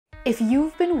If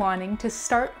you've been wanting to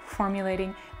start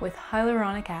formulating with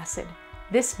hyaluronic acid,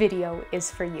 this video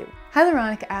is for you.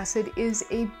 Hyaluronic acid is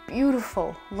a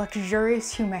beautiful,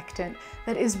 luxurious humectant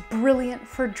that is brilliant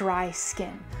for dry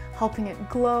skin, helping it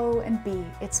glow and be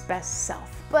its best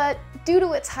self. But due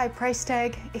to its high price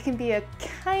tag, it can be a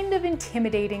kind of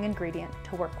intimidating ingredient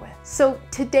to work with. So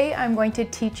today I'm going to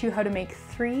teach you how to make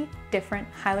 3 different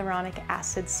hyaluronic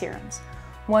acid serums.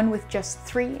 One with just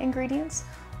 3 ingredients,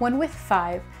 one with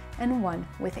 5, and one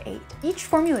with 8. Each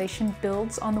formulation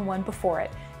builds on the one before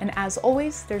it, and as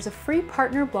always, there's a free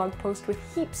partner blog post with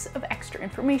heaps of extra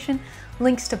information,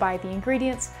 links to buy the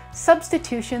ingredients,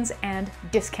 substitutions, and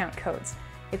discount codes.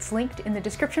 It's linked in the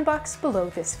description box below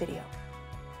this video.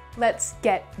 Let's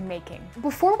get making.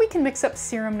 Before we can mix up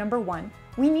serum number 1,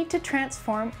 we need to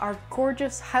transform our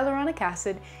gorgeous hyaluronic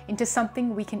acid into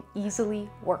something we can easily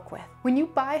work with. When you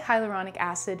buy hyaluronic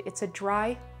acid, it's a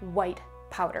dry, white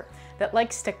powder that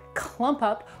likes to clump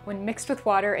up when mixed with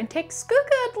water and takes a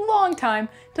good long time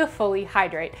to fully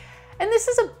hydrate. And this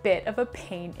is a bit of a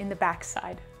pain in the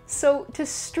backside. So to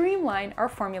streamline our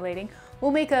formulating,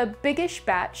 we'll make a biggish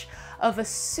batch of a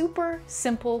super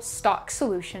simple stock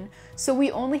solution, so we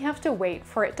only have to wait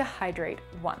for it to hydrate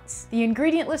once. The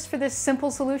ingredient list for this simple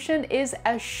solution is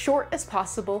as short as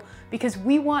possible because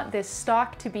we want this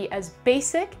stock to be as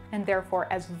basic and therefore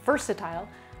as versatile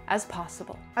as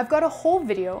possible. I've got a whole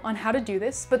video on how to do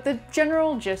this, but the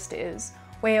general gist is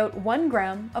weigh out 1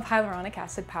 gram of hyaluronic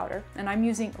acid powder, and I'm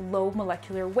using low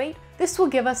molecular weight. This will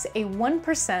give us a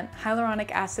 1%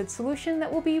 hyaluronic acid solution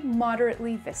that will be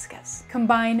moderately viscous.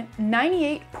 Combine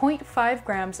 98.5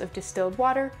 grams of distilled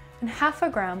water and half a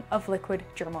gram of liquid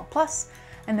Germall Plus,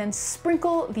 and then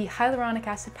sprinkle the hyaluronic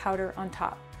acid powder on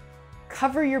top.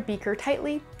 Cover your beaker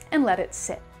tightly and let it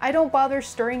sit. I don't bother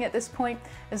stirring at this point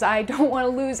as I don't want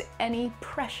to lose any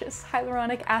precious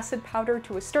hyaluronic acid powder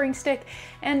to a stirring stick,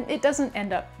 and it doesn't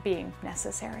end up being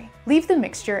necessary. Leave the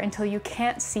mixture until you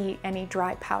can't see any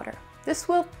dry powder. This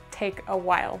will take a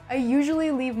while. I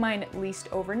usually leave mine at least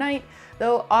overnight,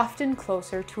 though often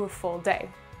closer to a full day.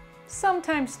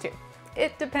 Sometimes 2.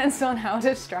 It depends on how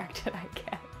distracted I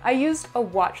get. I used a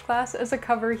watch glass as a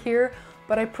cover here,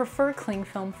 but I prefer cling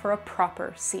film for a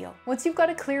proper seal. Once you've got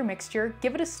a clear mixture,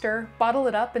 give it a stir, bottle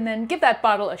it up, and then give that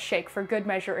bottle a shake for good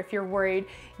measure if you're worried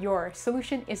your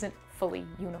solution isn't fully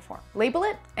uniform. Label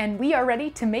it, and we are ready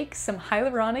to make some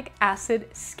hyaluronic acid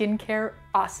skincare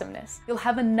awesomeness. You'll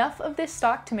have enough of this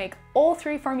stock to make all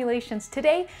 3 formulations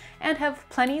today and have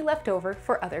plenty left over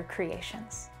for other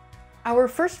creations. Our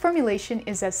first formulation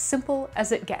is as simple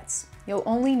as it gets. You'll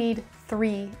only need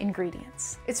 3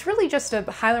 ingredients. It's really just a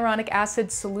hyaluronic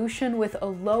acid solution with a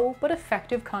low but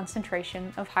effective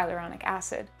concentration of hyaluronic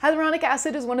acid. Hyaluronic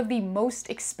acid is one of the most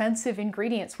expensive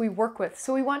ingredients we work with,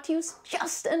 so we want to use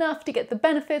just enough to get the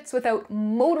benefits without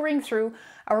motoring through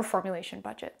our formulation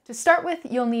budget. To start with,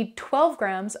 you'll need 12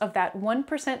 grams of that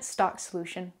 1% stock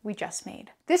solution we just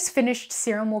made. This finished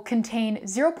serum will contain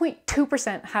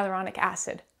 0.2% hyaluronic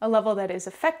acid, a level that is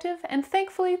effective and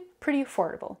thankfully pretty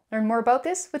affordable. Learn more about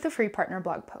this with the free partner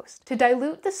blog post. To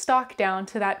dilute the stock down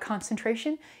to that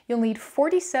concentration, you'll need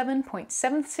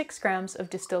 47.76 grams of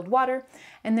distilled water,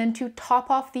 and then to top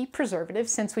off the preservative,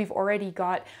 since we've already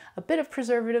got a bit of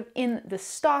preservative in the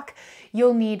stock,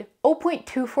 you'll need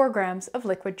 0.24 grams of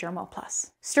liquid Germall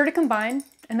Plus. Stir to combine,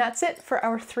 and that's it for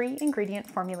our 3 ingredient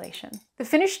formulation. The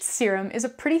finished serum is a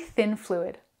pretty thin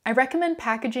fluid. I recommend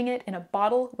packaging it in a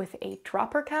bottle with a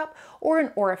dropper cap or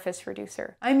an orifice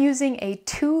reducer. I'm using a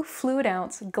 2 fluid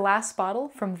ounce glass bottle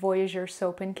from Voyageur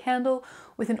Soap and Candle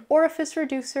with an orifice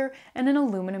reducer and an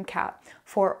aluminum cap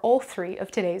for all 3 of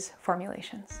today's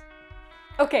formulations.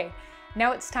 Okay,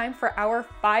 now it's time for our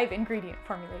 5 ingredient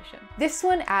formulation. This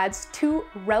one adds 2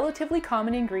 relatively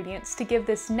common ingredients to give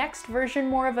this next version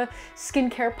more of a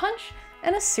skincare punch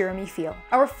and a serum-y feel.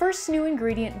 Our first new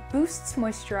ingredient boosts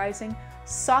moisturizing,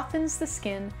 softens the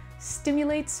skin,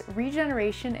 stimulates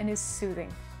regeneration, and is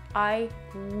soothing. I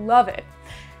love it.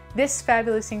 This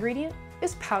fabulous ingredient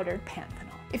is powdered panthenol.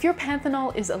 If your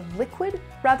panthenol is a liquid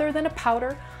rather than a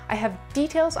powder, I have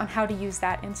details on how to use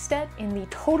that instead in the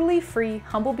totally free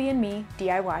Humble Bee & Me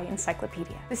DIY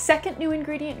encyclopedia. The second new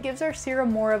ingredient gives our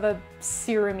serum more of a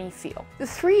serum-y feel. The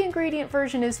 3 ingredient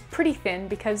version is pretty thin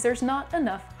because there's not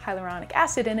enough hyaluronic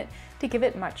acid in it to give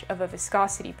it much of a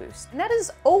viscosity boost. And that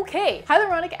is okay.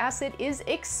 Hyaluronic acid is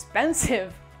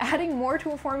expensive. Adding more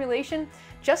to a formulation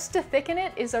just to thicken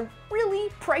it is a really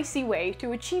pricey way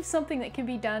to achieve something that can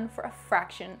be done for a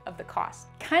fraction of the cost.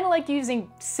 Kind of like using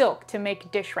silk to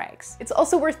make dish rags. It's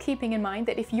also worth keeping in mind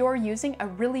that if you're using a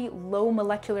really low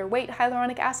molecular weight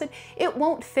hyaluronic acid, it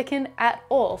won't thicken at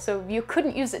all, so you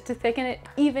couldn't use it to thicken it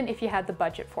even if you had the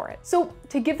budget for it. So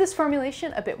to give this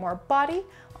formulation a bit more body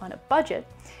on a budget,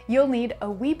 you'll need a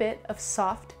wee bit of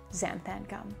soft xanthan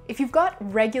gum. If you've got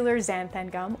regular xanthan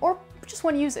gum or just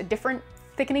want to use a different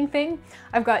thickening thing,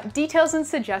 I've got details and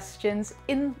suggestions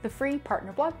in the free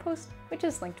partner blog post, which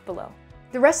is linked below.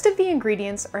 The rest of the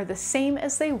ingredients are the same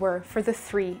as they were for the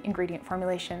 3-ingredient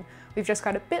formulation. We've just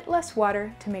got a bit less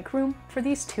water to make room for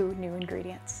these 2 new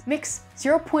ingredients. Mix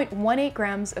 0.18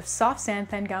 grams of soft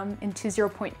xanthan gum into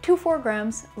 0.24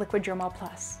 grams liquid Germall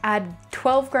Plus. Add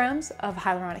 12 grams of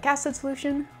hyaluronic acid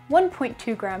solution,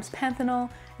 1.2 grams panthenol,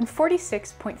 and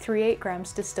 46.38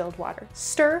 grams distilled water.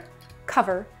 Stir,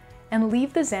 cover, and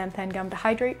leave the xanthan gum to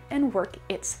hydrate and work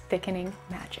its thickening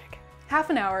magic. Half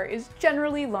an hour is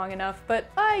generally long enough, but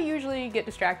I usually get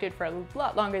distracted for a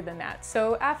lot longer than that.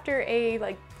 So after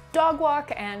a dog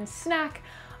walk and snack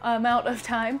amount of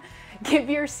time, give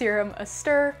your serum a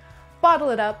stir, bottle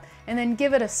it up, and then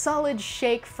give it a solid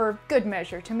shake for good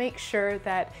measure to make sure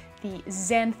that the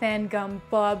xanthan gum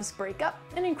blobs break up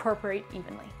and incorporate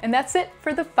evenly. And that's it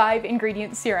for the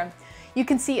 5-ingredient serum. You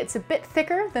can see it's a bit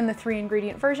thicker than the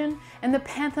 3-ingredient version, and the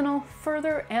panthenol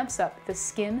further amps up the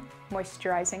skin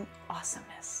moisturizing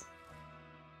awesomeness.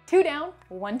 2 down,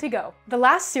 1 to go. The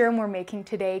last serum we're making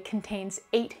today contains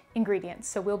 8 ingredients,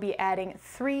 so we'll be adding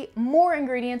 3 more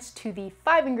ingredients to the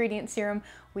 5-ingredient serum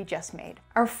we just made.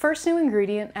 Our first new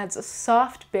ingredient adds a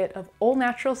soft bit of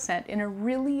all-natural scent in a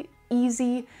really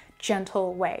easy,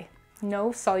 gentle way. No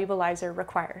solubilizer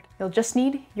required. You'll just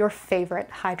need your favorite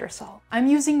hydrosol. I'm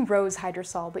using rose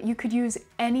hydrosol, but you could use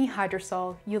any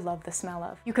hydrosol you love the smell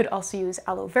of. You could also use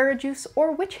aloe vera juice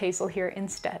or witch hazel here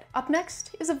instead. Up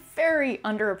next is a very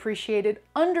underappreciated,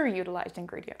 underutilized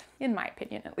ingredient, in my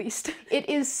opinion at least. It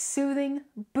is soothing,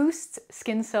 boosts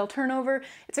skin cell turnover,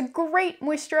 it's a great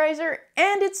moisturizer,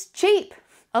 and it's cheap!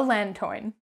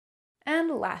 Allantoin. And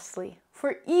lastly,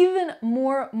 for even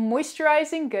more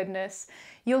moisturizing goodness,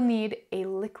 you'll need a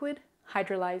liquid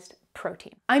hydrolyzed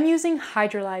protein. I'm using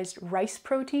hydrolyzed rice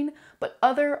protein, but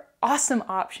other awesome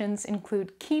options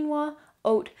include quinoa,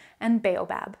 oat, and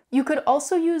baobab. You could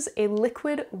also use a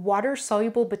liquid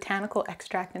water-soluble botanical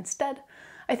extract instead.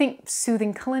 I think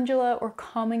soothing calendula or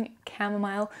calming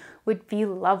chamomile would be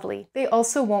lovely. They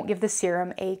also won't give the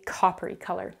serum a coppery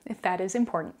color, if that is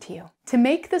important to you. To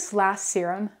make this last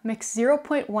serum, mix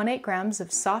 0.18 grams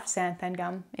of soft xanthan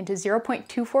gum into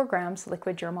 0.24 grams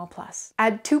liquid Germall Plus.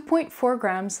 Add 2.4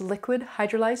 grams liquid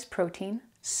hydrolyzed protein,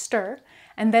 stir,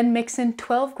 and then mix in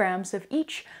 12 grams of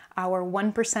each our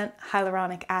 1%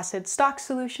 hyaluronic acid stock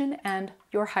solution and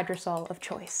your hydrosol of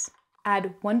choice.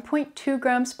 Add 1.2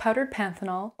 grams powdered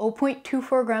panthenol,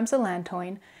 0.24 grams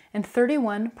allantoin, and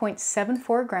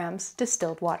 31.74 grams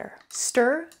distilled water.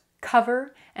 Stir,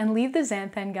 cover, and leave the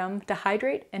xanthan gum to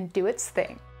hydrate and do its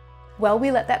thing. While we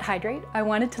let that hydrate, I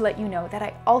wanted to let you know that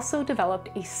I also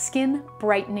developed a skin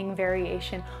brightening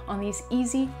variation on these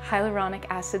easy hyaluronic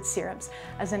acid serums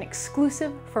as an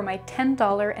exclusive for my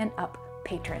 $10 and up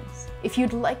patrons. If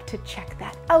you'd like to check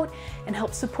that out and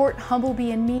help support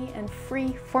Humblebee and me and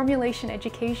free formulation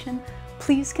education,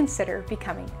 please consider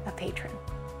becoming a patron.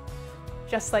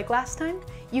 Just like last time,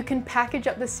 you can package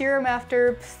up the serum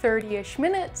after 30-ish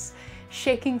minutes,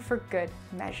 shaking for good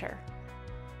measure.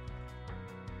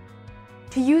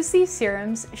 To use these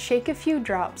serums, shake a few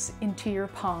drops into your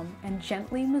palm and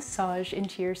gently massage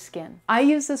into your skin. I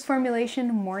use this formulation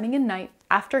morning and night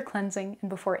after cleansing and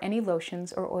before any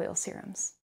lotions or oil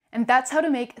serums. And that's how to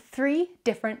make 3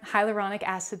 different hyaluronic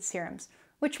acid serums.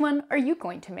 Which one are you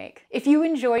going to make? If you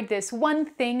enjoyed this one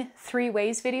thing 3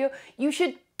 ways video, you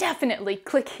should definitely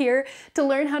click here to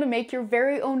learn how to make your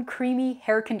very own creamy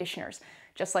hair conditioners.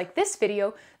 Just like this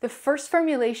video, the first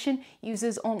formulation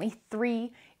uses only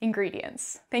 3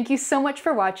 ingredients. Thank you so much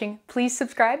for watching. Please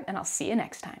subscribe and I'll see you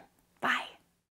next time.